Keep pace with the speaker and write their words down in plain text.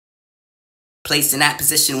Placed in that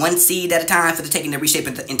position, one seed at a time for the taking to reshape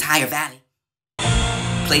of the entire valley.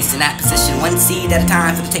 Placed in that position, one seed at a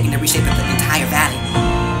time for the taking to reshape of the entire valley.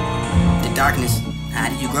 The darkness, how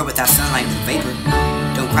did you grow without sunlight and vapor?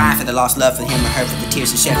 Don't cry for the lost love for him or her, for the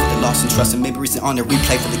tears you shed, for the loss and trust and memories and on the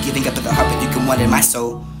replay, for the giving up of the heart, but you can wonder in my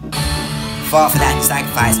soul. Fall for that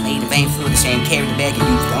sacrifice made in vain, full of shame, carried the bag of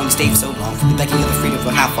youth, only stayed for so long, for the beckoning of the freedom,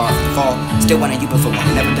 for how far, for the fall, still wanting you but for one,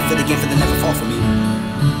 and never to feel again, for the never fall for me.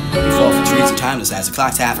 We fall for trees and timeless as the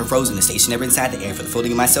clock's half and frozen, the station never inside the air, for the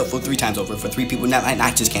folding of myself full 3 times over, for 3 people now, and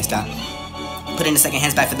I just can't stop. Putting the second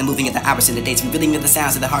hands back for the moving of the hours and the dates, revealing of the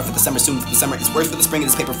sounds of the heart for the summer soon, for the summer is worse, for the spring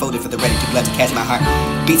of this paper folded, for the ready to blood to catch my heart,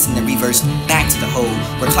 beats in the reverse, back to the hole,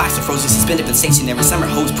 where clocks are frozen, suspended for the stationary summer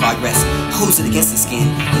holds progress, holds it against the skin,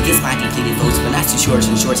 against my depleted votes, but not too short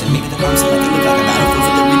and shorts, and maybe the arms are like they look like a battlefield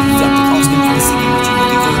for the reflect, the costume for the seeking, what you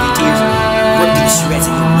looking for, the tears, work through the shreds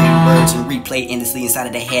and your weird words and replay endlessly inside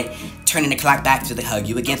of the head, turning the clock back to the hug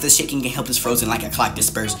you against the shaking and helpless frozen like a clock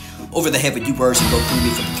dispersed. Over the head with you words and go through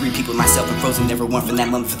me for the 3 people, myself and frozen, never one from that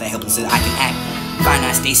moment for the helplessness I can act. Find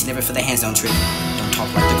out station never for the hands don't trick. Don't talk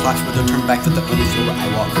like the clocks but they'll turn back for the only floor where I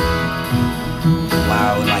walk.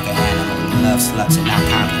 Wild like an animal and love sluts and not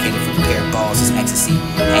complicated for the pair of balls is ecstasy.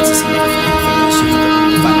 Ecstasy never for the feminine shit for the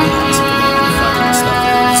only fight me honest and for me I'm fucking and stuff.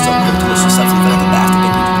 So quick to wish yourself and feel like a bastard,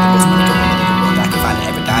 baby, you the most wonderful woman in the world I can find that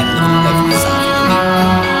ever died and living a life from the side for me.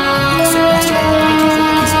 I said bastard, I'm looking for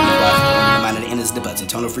the piece of your life. The buds and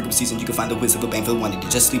tonal frequencies, and you can find the whiz of a bang for the one to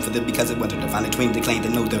just sleep for them because it wanted to find a tween, the claim, to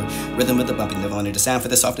know the rhythm of the bumping, the wanted the sound for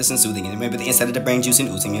the softest and soothing, and maybe the inside of the brain juice and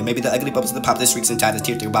oozing, and maybe the ugly bubbles of the pop that shrieks and ties the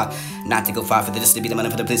tear through about not to go far for the just to be the money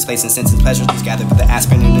for the place and sense and pleasures these gather for the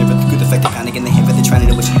aspirin and never the good effect of pounding in the head for the trying to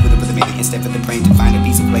know what you would have maybe instead for the brain to find a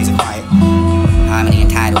peace and place and quiet. Harmony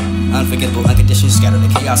and title, unforgettable, unconditioned, scatter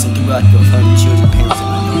the chaos and throughout growth, hurting children, parents,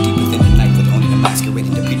 and unknown deep within the night for the only the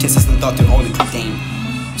masquerading, the pretenses and thought they're all in pretain.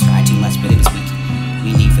 Tried too much, but it was weak.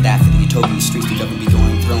 We need for that for the utopian streets to govern be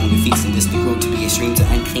going thrown the feast and this the road to be extreme to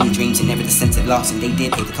unclean dreams and never the sense of loss, and they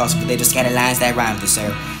did pay the cost for their scattered lines that rhyme to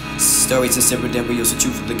serve stories and separate embryos, the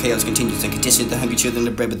truth of the chaos continues and conditions the hungry children the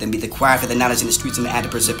bread, but then be the choir for the knowledge in the streets and the added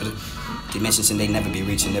perceptive dimensions, and they never be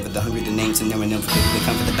reached, and never the hungry the names and knowing them for the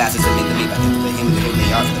come for the bastards that made them made by them for the him and the who they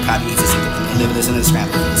are for the copy existing for the deliverers and the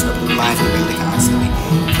scramble for the scribble of the minds and the ring the constantly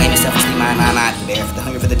claiming selfishly my for the bear for the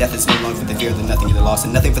hunger for the death is no longer for the fear of the nothing of the loss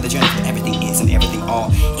and nothing for the journey for everything is and everything all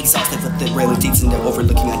exhausted with the realities and the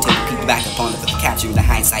overlooking until we peek back upon it for the capturing the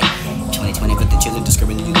hindsight 2020 for the children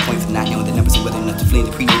discovering the point for not knowing the numbers and whether enough to flee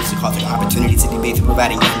the previous to cause the opportunities to debate for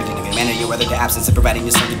providing your humanity or whether the absence of providing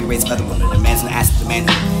your son to be raised by the woman the man's and ask the man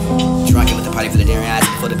drunken with the party for the daring eyes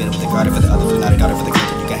for the bit with the garter for the other for the not a daughter for the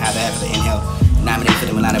country you can have that for the inhale nominate for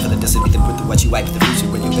the Milana for the disability with the what you wipe the future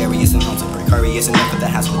when you're various and homes and precarious enough for the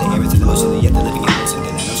house with the areas and the ocean and yet the living in motion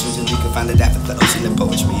then the notions and you can find the depth of the ocean of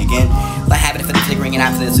poetry again by habit for the flickering and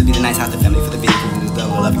out for this would be the nice house the family for the big the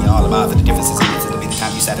double loving you all about for the differences and the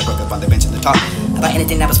time you sat and broke up on the bench and the talk about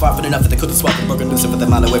anything that was far from enough for the cookie swap the broken loose for the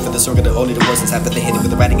mile away for the sword of the only the words inside for the hidden for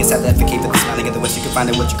the writing inside the advocate for the smiling of the west you can find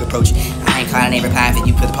and what you can approach I ain't calling a reply for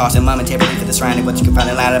you put the pause and momentarily for the shrine and what you can find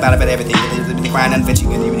a line about it but everything the crying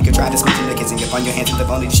unventuring and even you can try to speak to the kissing upon your hands with the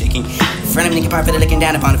only the shaking front of me part for the looking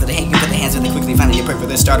down upon it for the hang you put the hands for the quickly finding your perfect for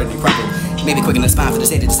the started and crumble maybe quick in the spine for the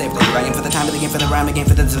state of the save the I am for the time of the game for the rhyme again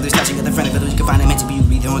for the so there's touching at the front of it you can find it meant to be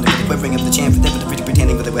read the horn for the quivering of the chant for the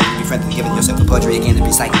pretending for the way to be friendly giving yourself a poetry again to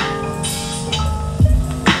be psychic.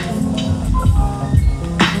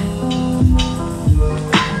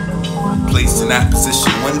 Placed in that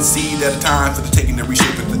position, one seed at a time for the taking to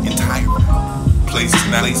reshape of the entire. Placed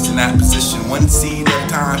in that position, one seed at a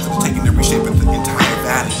time for the taking to reshape of the entire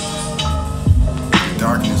valley. The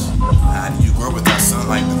darkness, how do you grow without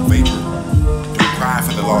sunlight and vapor? Don't cry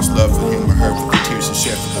for the lost love for him or her, for the tears and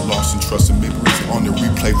shed for the loss and trust and memories on the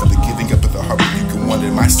replay for the giving up of the heart you can wonder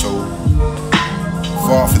in my soul.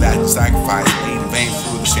 Fall for that sacrifice made in vain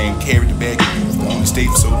for the shame carried the bag you only stayed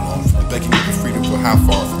for so long for the beckoning of the freedom for how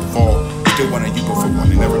far from the fall. Still wanting you but for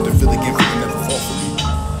one and never to feel again for the never fall for me.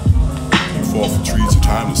 You fall for trees are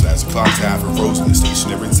timeless as the clocks half and frozen the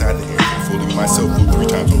station never inside the air folding myself full 3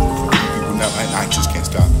 times over for people now I just can't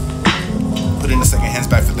stop. Put in the second hands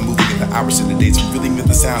back for the moving and the hours and the dates revealing of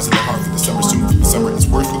the sounds in the heart for the summer soon for the summer is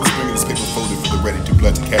worse for the spring and this paper folded for the ready to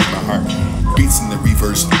blood to catch my heart beats in the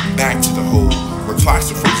reverse back to the hole where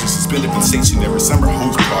clocks are frozen suspended for the stationary summer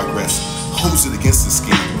holds progress holds it against the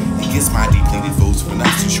skin and gets my depleted votes for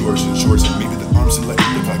not too shorts and maybe the arms and let it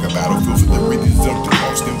look like a battlefield for the breathing up to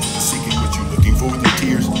cost them for the seeking what you looking for with your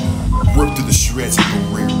tears work through the shreds and your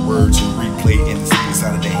rare words and replay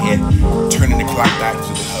inside of the head turning the clock back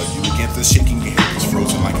to the hug you against the shaking your head was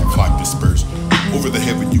frozen like a clock dispersed over the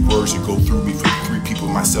head with you few words that go through me for the three people,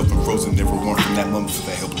 myself and frozen, never one from that moment for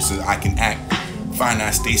the helpless I can act. Fine,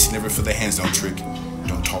 I stay never for the hands don't trick.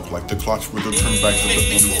 Don't talk like the clocks will turn back to the end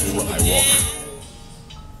before I walk.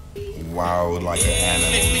 Wild like an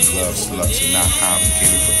animal, love sluts and not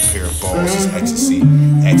complicated for a pair of balls is ecstasy.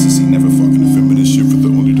 Ecstasy, never fucking the feminine shit for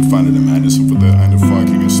the only defining the madness and for the kind of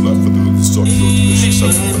fucking and slut for the sort of delicious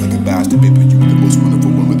suffering for like a bastard baby. You were the most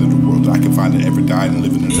wonderful woman in the world I can find that ever died and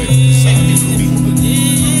living in life beside me for me.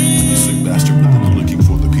 You sick bastard with the looking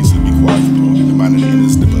for the piece of me quiet for the only the mind of the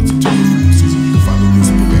innocent buds until the frequencies and you can find the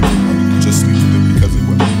reason to bang for money to just sleep with them because they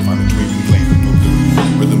want to find a dream and claim to know the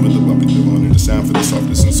rhythm with the bumping, the honor, the sound for the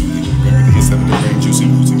softness and soothing. Remember the inside of the brain juice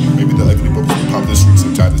and losing you. Maybe the ugly bubbles will pop the streets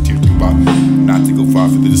and tie the tears to bop. Not to go far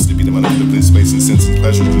for this to be the money for the bliss, space and sense and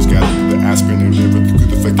pleasure. Just gather through the aspirin and liver, the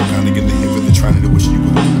good effect of pounding in the hip for the trying to wish you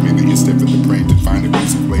would. Maybe instead for the brain to find the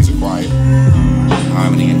peace and ways of quiet.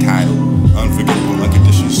 Harmony and title, unforgettable,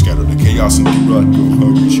 unconditional, scatter the chaos and the rut. Go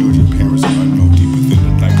hug your children, parents, and unknown deep within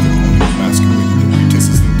the night. The only masquerading the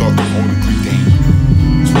pretenses and thought the only predate.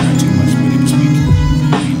 It's not too much money this week.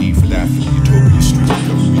 We need for that for the utopia streets of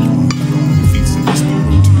government on the feet and this new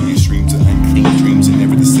road to the extremes of unclean dreams and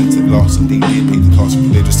never the sense of loss. And they did pay the cost for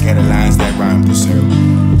their just scatter lines that rhyme to sell.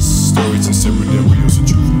 Stories and separate embryos and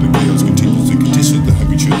truth of the chaos continues to condition the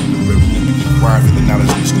hungry children of revenue. The require for the knowledge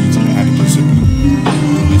they streets and the adequate simple.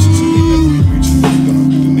 The nations and they never be reached the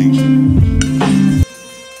hungry the name.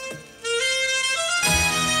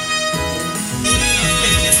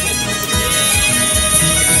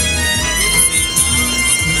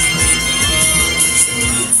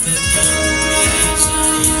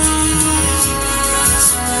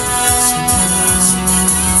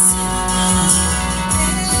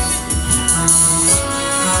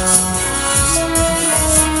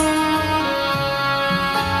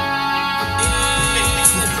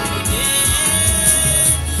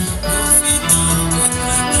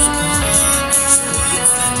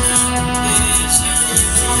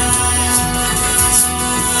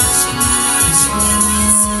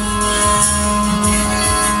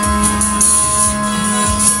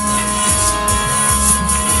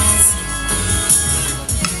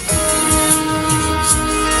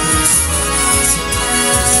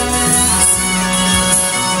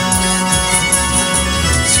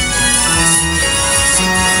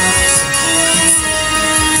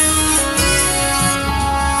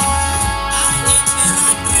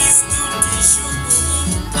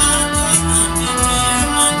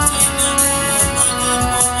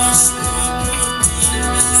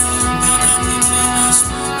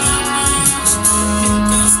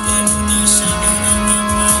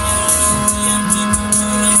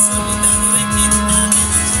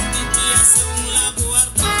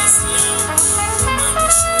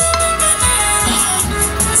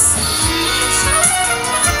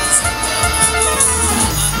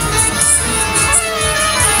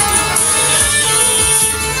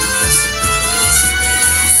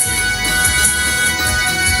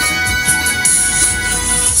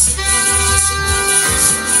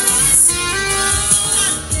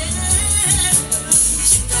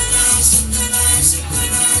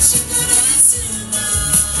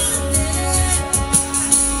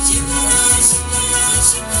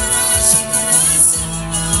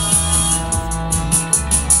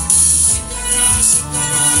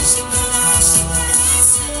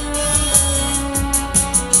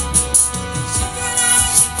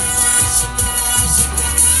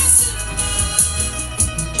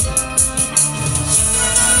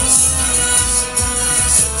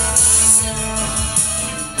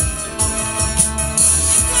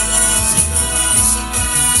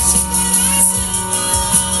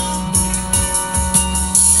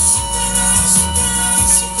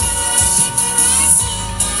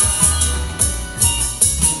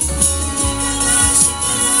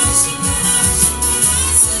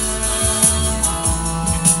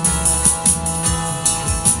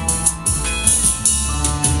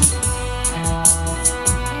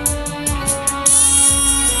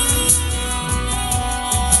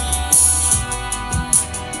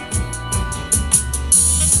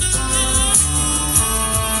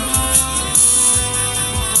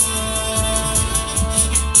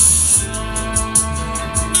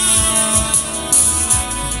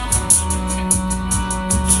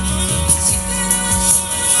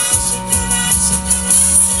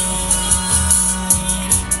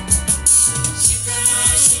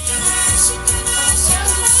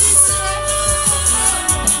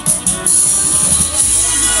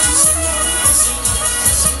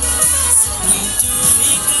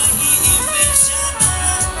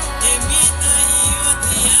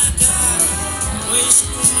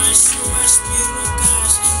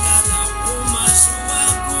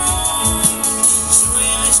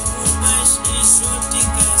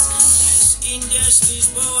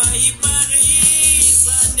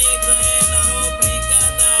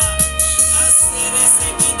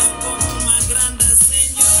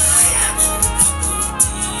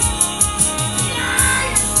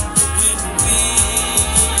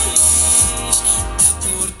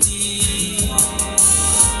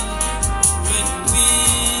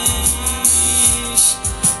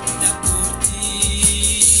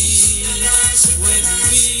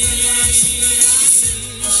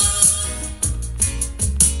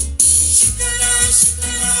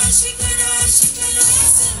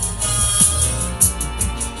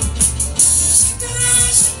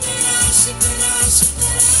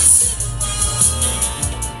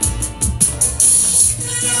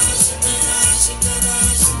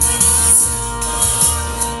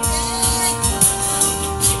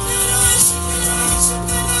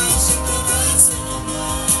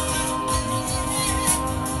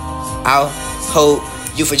 I'll hold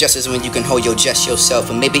you for justice when you can hold your just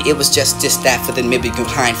yourself. And maybe it was just that, for then maybe you can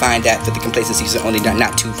find that, for the complacencies are only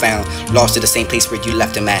not to found, lost to the same place where you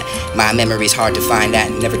left them at. My memory's hard to find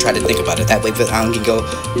that, never try to think about it that way, but I can go.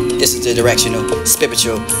 This is the directional,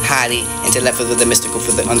 spiritual, highly intellectual, for the mystical,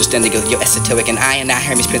 for the understanding of your esoteric and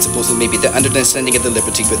Hermes principles, and maybe the understanding of the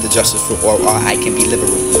liberty with the justice for all, or I can be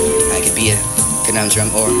liberal. I could be a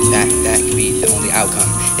conundrum, or that could be the only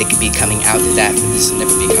outcome. It could be coming out of that, but this will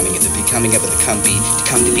never be coming. It's the becoming of it, to come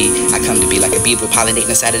to be. I come to be like a bee will pollinate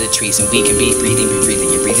inside of the trees, and we can be breathing.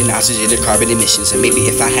 You're breathing oxygenated carbon emissions. And maybe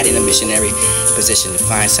if I had in a missionary position to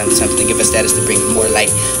find something of a status to bring more light,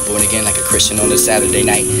 born again like a Christian on a Saturday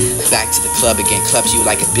night, back to the club again, clubs you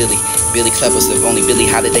like a Billy Club was the only Billy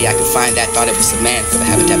holiday I could find that thought it was a man for the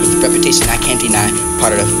habitat with the reputation I can't deny.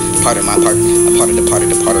 Part of my part, a part of the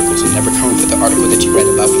particles, and never come for the article that you read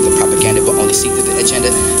about for the propaganda, but only see through the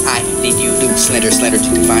agenda. I lead you loose, slender,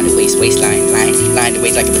 you can find a waistline, line the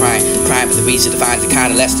waist like a prime for the reason to find the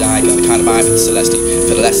kind of less I got the kind of mind for the celestial,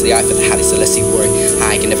 for the lesser eye, for the highly celestial warrior.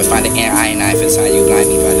 I can never find the air, I and I for inside you, blind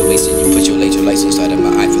me by the waist, and you put your laser lights inside of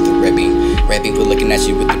my eye for the red beam. Red beam, we're looking at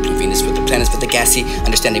you with the blue Venus, with the planets, with the gassy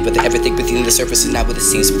understanding, with the everything within the surface is not what it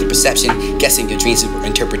seems, with the perception, guessing your dreams were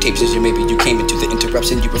interpretations, or maybe you came into the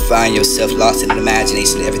interruption, you were finding yourself lost in an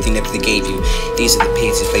imagination, everything that they gave you. These are the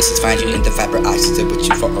pages, places, find you in the fiber oxygen, but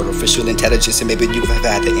you for artificial intelligence, and maybe you have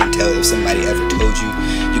had the intel if somebody ever told you.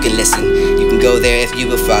 You can listen, you can go there if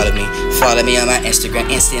you will follow me. Follow me on my Instagram,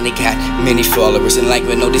 instantly got many followers, and like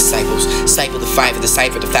with no disciples. Cycle the fight for the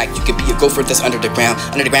cipher, the fact you could be a gopher that's under the ground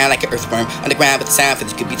like an earthworm, underground with the sound, for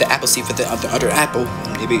you could be the apple seed for the under apple.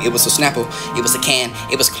 Maybe it was a Snapple, it was a can,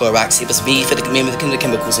 it was Clorox, it was V for the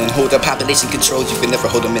chemicals, and hold the population control. You can never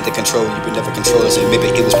hold them in the control, you can never control us, and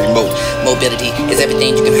maybe it was remote. Mobility is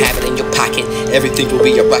everything, you can have it in your pocket. Everything will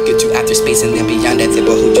be your rocket to outer space, and then beyond that, they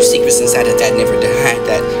will hold your secrets inside of that, never to hide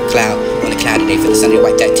that cloud. On the cloud today for the sun to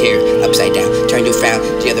wipe that tear upside down, turn your frown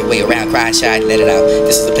the other way around, cry and shy, let it out.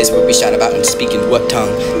 This is the place where we shout about and speaking what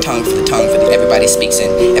tongue for the everybody speaks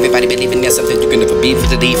in. Everybody believing there's something you can never be, for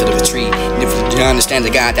the leaf of the tree. Never to understand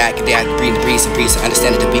the God that they breathe and breeze and breeze, and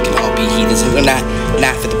understand that we can all be heathens, and we're not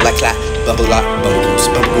for the black clot. Bumble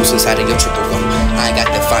goose inside of your triple one. I ain't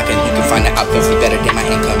got the fucking, you can find the outcome for better than my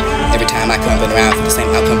income. Every time I come around for the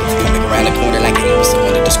same outcome, but coming around the corner like it was the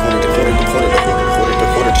one that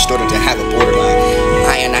distorted to have a borderline.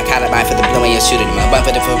 I am not caliber for the blowing and shooting them. One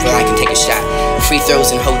for the I can take a shot. Free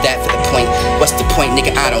throws and hold that for the point. What's the point,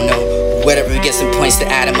 nigga? I don't know. Whatever, we get some points to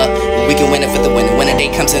add them up. We can win it for the winner. When a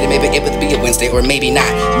day comes in, maybe it would be a Wednesday, or maybe not.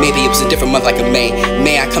 Maybe it was a different month like a May.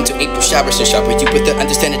 May I come to April showers and shop with you with the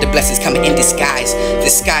understanding the blessings coming in disguise.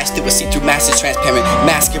 Disguise through a see-through mask is transparent.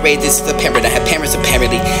 Masquerade, this is apparent. I have parents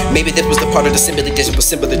apparently. Maybe that was the part of the symbol that was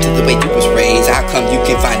similar to the way you was raised. How come you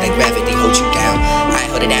can find that gravity hold you down? I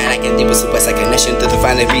hold it down like it was what's like a nation to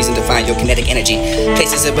find a reason to find your kinetic energy.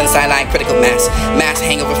 Places of one sideline, critical mass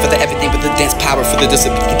hangover for the everything with the dense power for the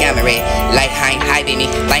discipline, the gamma ray. Light high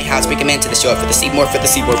beamy, lighthouse, bring them into the shore for the Seymour, for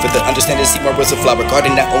the understanding the Seymour was a flower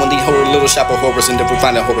garden that only horror little shop of horrors and never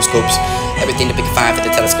find the horoscopes. Everything that we can find for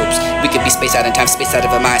the telescopes. We could be spaced out in time, spaced out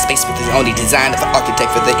of our mind, space with the only design of the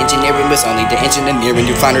architect, for the engineering was only the engineering.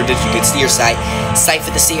 You find her that you could see your sight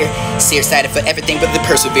for the seer sighted for everything but the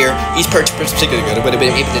persevere. Each particular good would have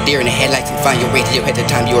been able to deer in the headlights and find your way to your head the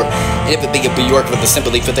time you're. It would be a Bjork with the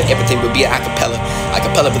symbol for the everything would be an acapella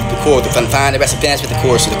with the chord to find the recipes with the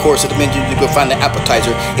chorus of the menu. You would find the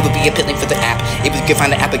appetizer. It would be appealing for the app. If you could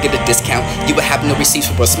find the app and get a discount, you would have no receipts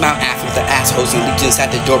for a smile after the assholes and legions at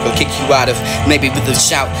the door will kick you out of. Maybe with a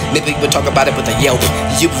shout, maybe we'll talk about it with a yelp.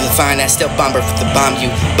 You will find that stealth bomber for the bomb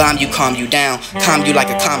you, calm you down, calm you like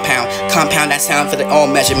a compound that sound for the all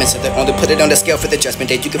measurements of the only put it on the scale for the judgment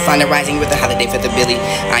day. You can find the rising with the holiday for the Billy.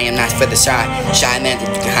 I am not for the shy man that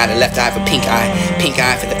you can hide the left eye for pink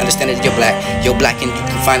eye for the understanding that you're black, and you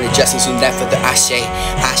can find the justice in that for the ashe,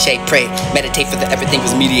 pray, meditate for the everything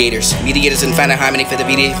was mediators and find a harmony for the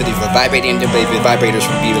mediator, for the vibrating and the vibrators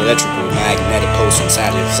would be electrical magnetic pulse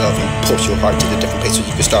inside of yourself and pulse your heart to the different places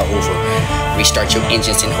you can start over. Restart your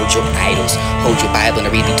engines and hold your idols, hold your Bible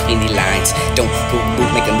and read between the lines. Don't go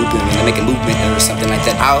make a movement or something like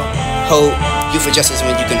that. I'll hold you for justice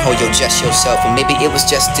when you can hold your just yourself, and maybe it was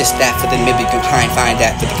just that, for then maybe you can find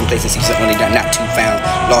that, for the complacencies are only not to found,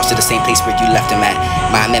 lost to the same place where you left them at.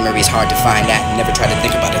 My memory is hard to find that, never try to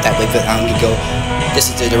think about it that way, but I can go. This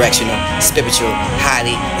is the directional, spiritual,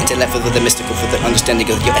 highly intellectual, for the mystical, for the understanding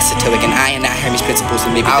of your esoteric and Hermes principles,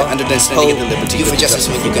 and maybe the understanding of the liberty. You for justice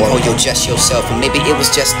when you can hold your just yourself, and maybe it was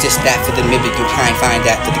just that, for then maybe you can find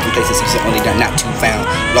that, for the complacencies are only not to found,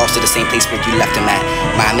 lost to the same place where you left them at.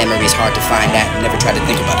 My memory is hard to find that. Never try to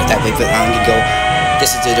think about it that way, but long ago.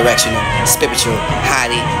 This is the directional, spiritual,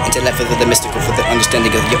 highly intellectual, the mystical, for the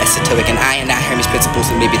understanding of your esoteric. And I Hermes principles,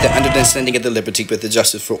 and maybe the understanding of the liberty with the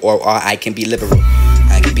justice for all. Or I can be liberal.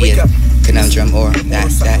 I can be a conundrum, or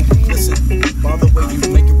that. Listen, by the way you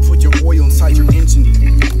make it, put your oil inside your engine.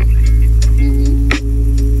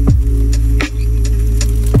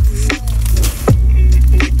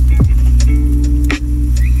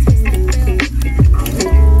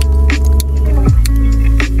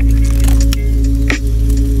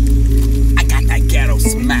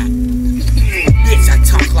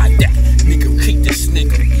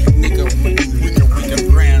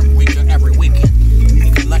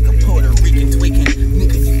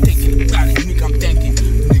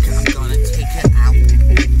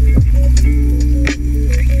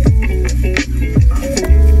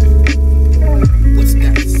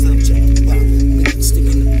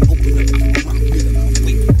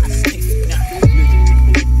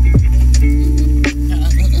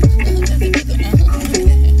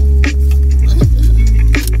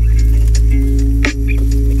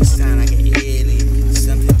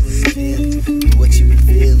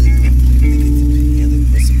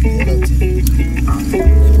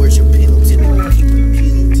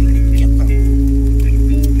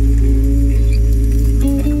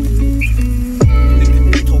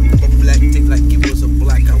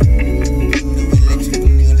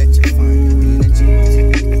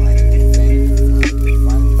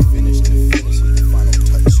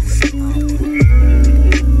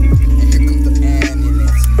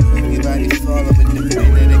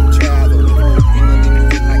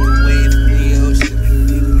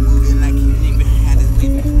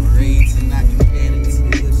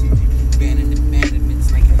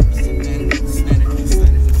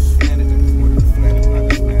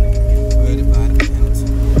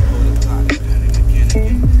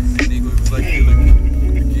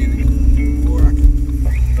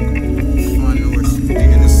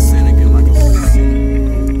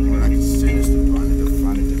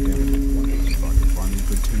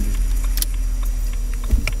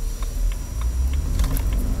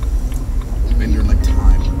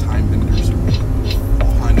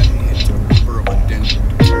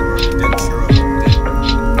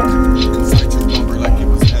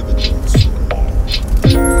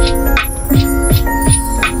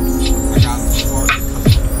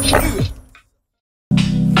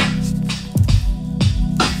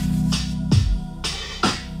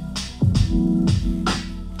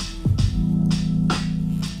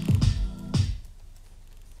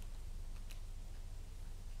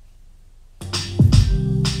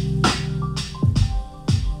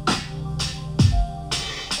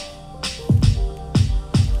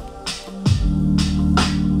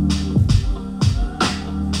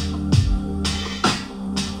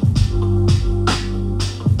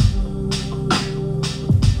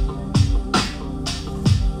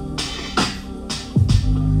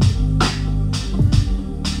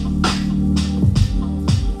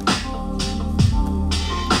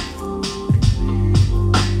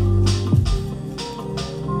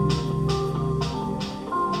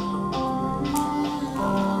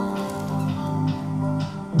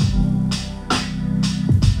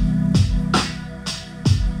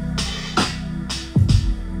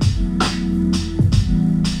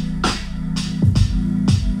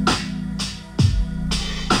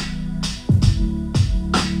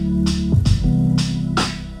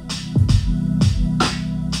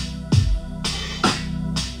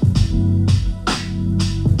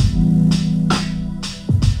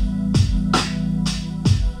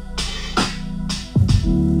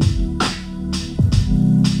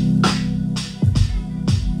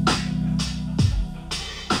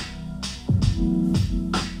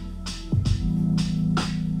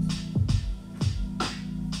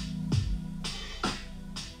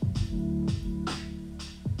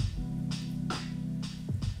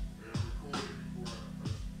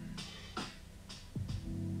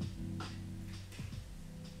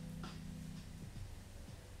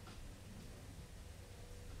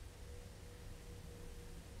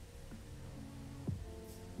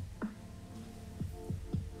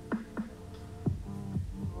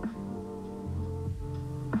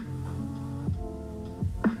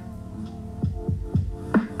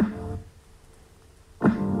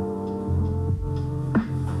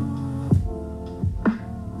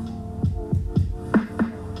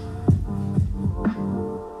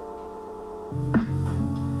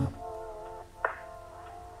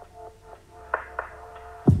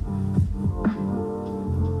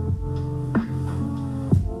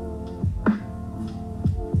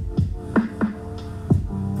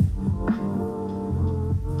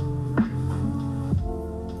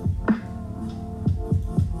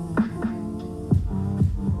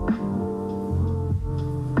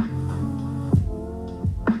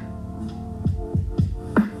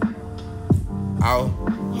 I'll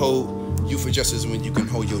hold you for justice when you can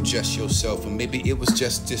hold your just yourself. Or maybe it was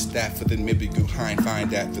just that, for then maybe you find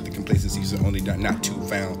that for the complacencies are only not too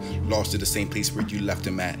found, lost to the same place where you left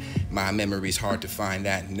them at. My memory's hard to find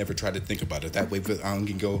that, never try to think about it that way, but I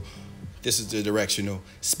can go. This is the directional,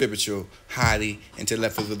 spiritual, highly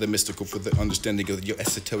intellectual, for the mystical, for the understanding of your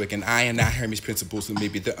esoteric, and I Hermes principles, and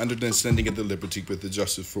maybe the understanding of the liberty with the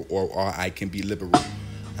justice for all, or I can be liberal.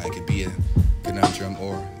 I could be a conundrum,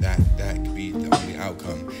 or that could be the only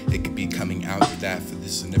outcome. It could be coming out of that, for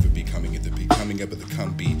this will never be coming of the becoming up of the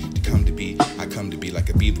come be. To come to be, I come to be like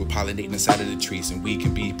a bee, we're pollinating inside of the trees, and we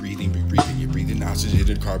can be breathing, you're breathing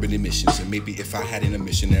oxygen, carbon emissions. And maybe if I had in a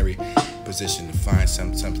missionary position to find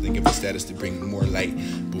something of a status to bring more light,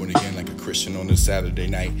 born again like a Christian on a Saturday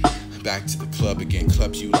night. Back to the club again,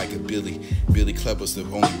 clubbed you like a Billy. Billy Club was the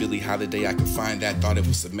only Billie Holiday I could find that thought it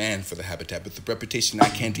was a man for the habitat, but the reputation I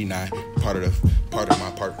can't deny. Part of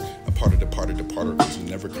the particles will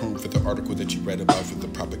never come for the article that you read about, for the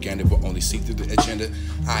propaganda will only see through the agenda.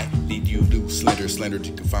 I lead you loose, slender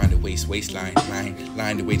to confine the waistline,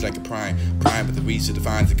 line the waist like a prime with the reach to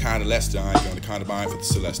define the kind of less eye, on the kind of mind for the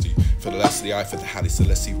celestial, for the less of the eye, for the highly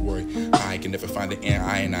celestial worry. I can never find the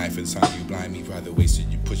I and I for the sign you blind me, rather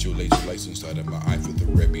wasted you put your laser lights inside of my eye for the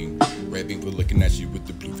red beam for looking at you with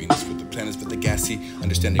the blue Venus, for the planets, for the gassy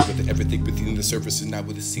understanding with the everything within the surface is not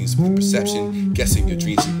what it seems, for the perception, guessing your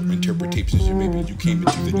dreams and interpretations. Maybe you came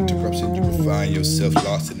into the interruption, you will find yourself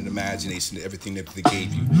lost in an imagination of everything that they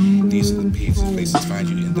gave you. These are the pages, places find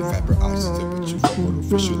you in the fiber optics of what you call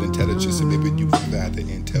artificial intelligence, and maybe you provide the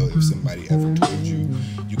intel if somebody ever told you.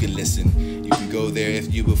 You can listen, you can go there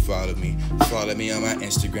if you will follow me. Follow me on my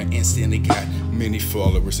Instagram, instantly got many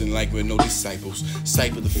followers, and like with no disciples.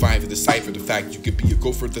 Cipher the five, decipher the fact you could be a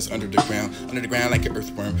gopher that's under the ground like an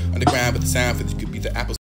earthworm, underground with the sound, for you could be the apples.